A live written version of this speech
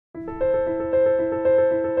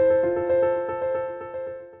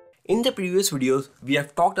In the previous videos, we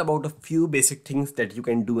have talked about a few basic things that you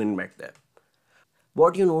can do in Matlab.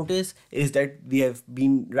 What you notice is that we have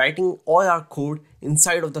been writing all our code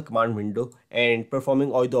inside of the command window and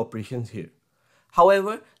performing all the operations here.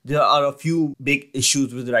 However, there are a few big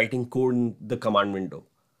issues with writing code in the command window.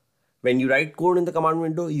 When you write code in the command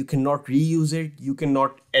window, you cannot reuse it, you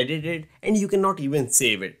cannot edit it, and you cannot even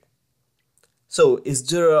save it. So, is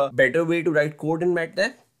there a better way to write code in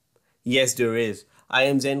Matlab? Yes, there is. I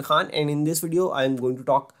am Zain Khan, and in this video I am going to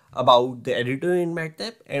talk about the editor in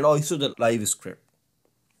Matlab and also the live script.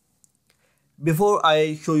 Before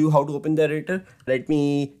I show you how to open the editor, let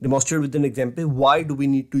me demonstrate with an example why do we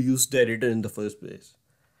need to use the editor in the first place.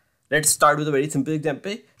 Let's start with a very simple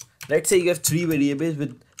example. Let's say you have three variables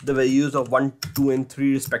with the values of 1, 2 and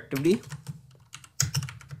 3 respectively.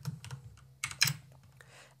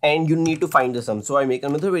 And you need to find the sum. So I make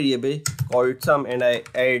another variable called sum and I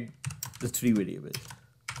add the three variables.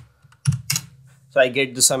 So I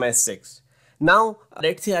get the sum as 6. Now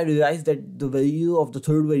let's say I realize that the value of the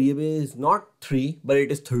third variable is not 3 but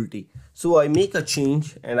it is 30. So I make a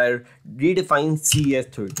change and I redefine C as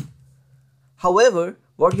 30. However,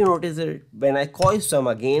 what you notice is when I call sum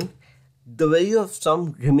again, the value of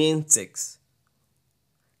sum remains 6.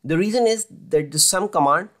 The reason is that the sum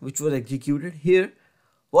command which was executed here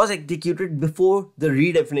was executed before the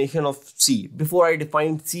redefinition of C, before I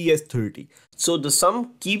defined C as 30. So the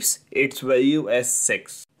sum keeps its value as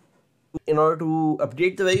 6. In order to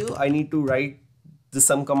update the value, I need to write the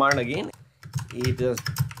sum command again. A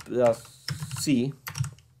plus C,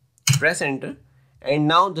 press enter, and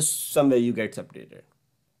now the sum value gets updated.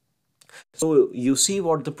 So you see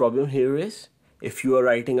what the problem here is. If you are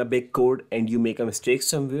writing a big code and you make a mistake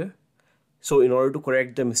somewhere, so in order to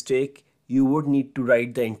correct the mistake, you would need to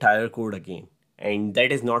write the entire code again, and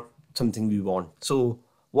that is not something we want. So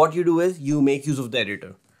what you do is you make use of the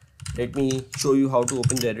editor. Let me show you how to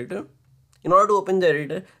open the editor. In order to open the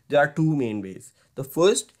editor, there are two main ways. The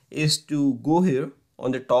first is to go here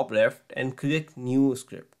on the top left and click new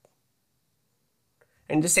script.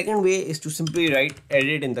 And the second way is to simply write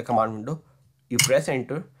edit in the command window. You press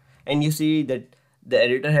enter and you see that the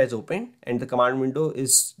editor has opened and the command window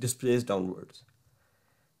is displaced downwards.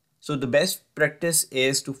 So the best practice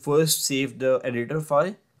is to first save the editor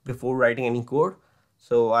file before writing any code.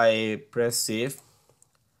 So I press save.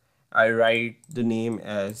 I write the name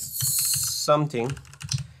as something,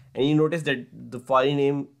 and you notice that the file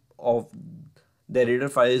name of the editor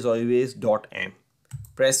file is always .m.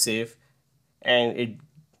 Press save and it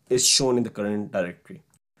is shown in the current directory.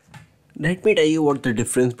 Let me tell you what the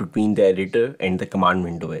difference between the editor and the command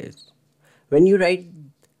window is. When you write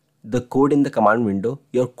the code in the command window,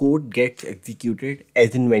 your code gets executed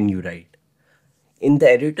as in when you write. In the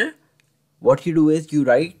editor, what you do is you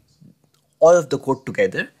write all of the code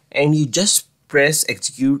together and you just press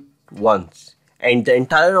execute once and the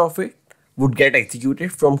entire of it would get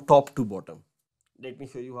executed from top to bottom. Let me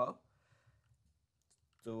show you how.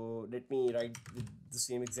 So let me write with the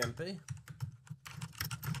same example.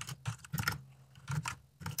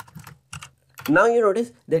 Now you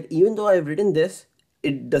notice that even though I've written this,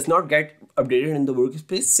 it does not get updated in the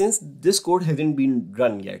workspace since this code hasn't been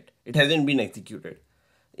run yet. It hasn't been executed.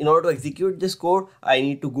 In order to execute this code, I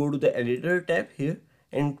need to go to the editor tab here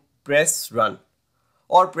and press run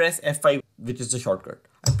or press F5, which is the shortcut.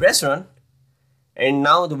 I press run and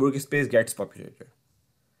now the workspace gets populated.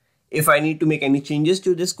 If I need to make any changes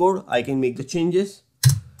to this code, I can make the changes,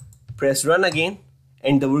 press run again,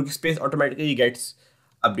 and the workspace automatically gets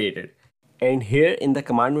updated. And here in the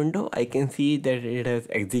command window, I can see that it has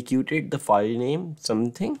executed the file name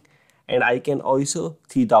something, and I can also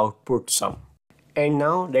see the output sum. And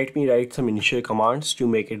now let me write some initial commands to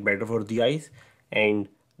make it better for the eyes, and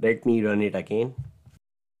let me run it again.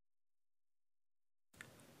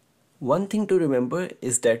 One thing to remember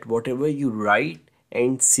is that whatever you write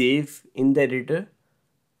and save in the editor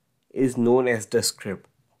is known as the script,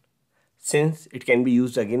 since it can be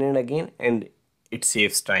used again and again and it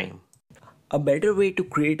saves time. A better way to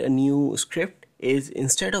create a new script is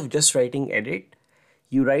instead of just writing edit,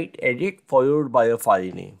 you write edit followed by a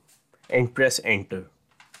file name and press enter.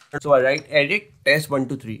 So I write edit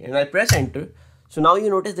test123 and I press enter. So now you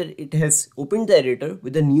notice that it has opened the editor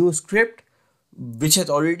with a new script which has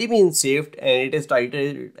already been saved and it is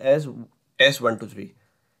titled as test123.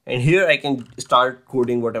 And here I can start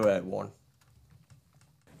coding whatever I want.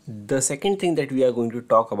 The second thing that we are going to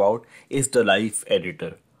talk about is the live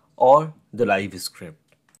editor or the live script.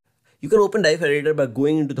 You can open live editor by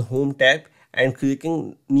going into the home tab and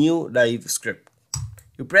clicking new live script.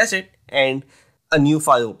 You press it and a new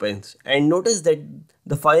file opens, and notice that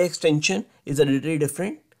the file extension is a little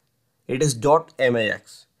different. It is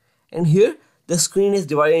 .mix. And here the screen is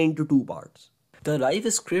divided into two parts. The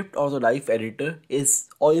live script or the live editor is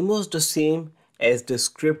almost the same as the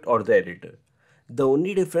script or the editor. The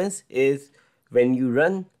only difference is when you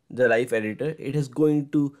run the live editor, it is going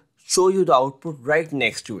to show you the output right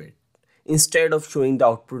next to it instead of showing the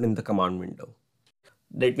output in the command window.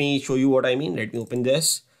 Let me show you what I mean. Let me open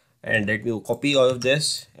this and let me copy all of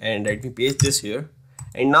this and let me paste this here.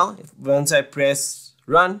 And now once I press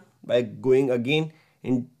run by going again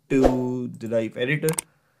into the live editor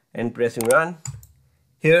and pressing run,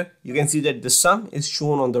 here you can see that the sum is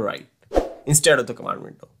shown on the right instead of the command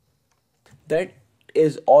window. That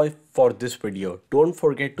is all for this video. Don't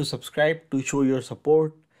forget to subscribe to show your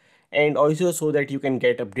support and also so that you can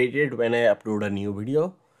get updated when I upload a new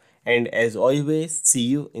video. And as always, see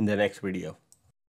you in the next video.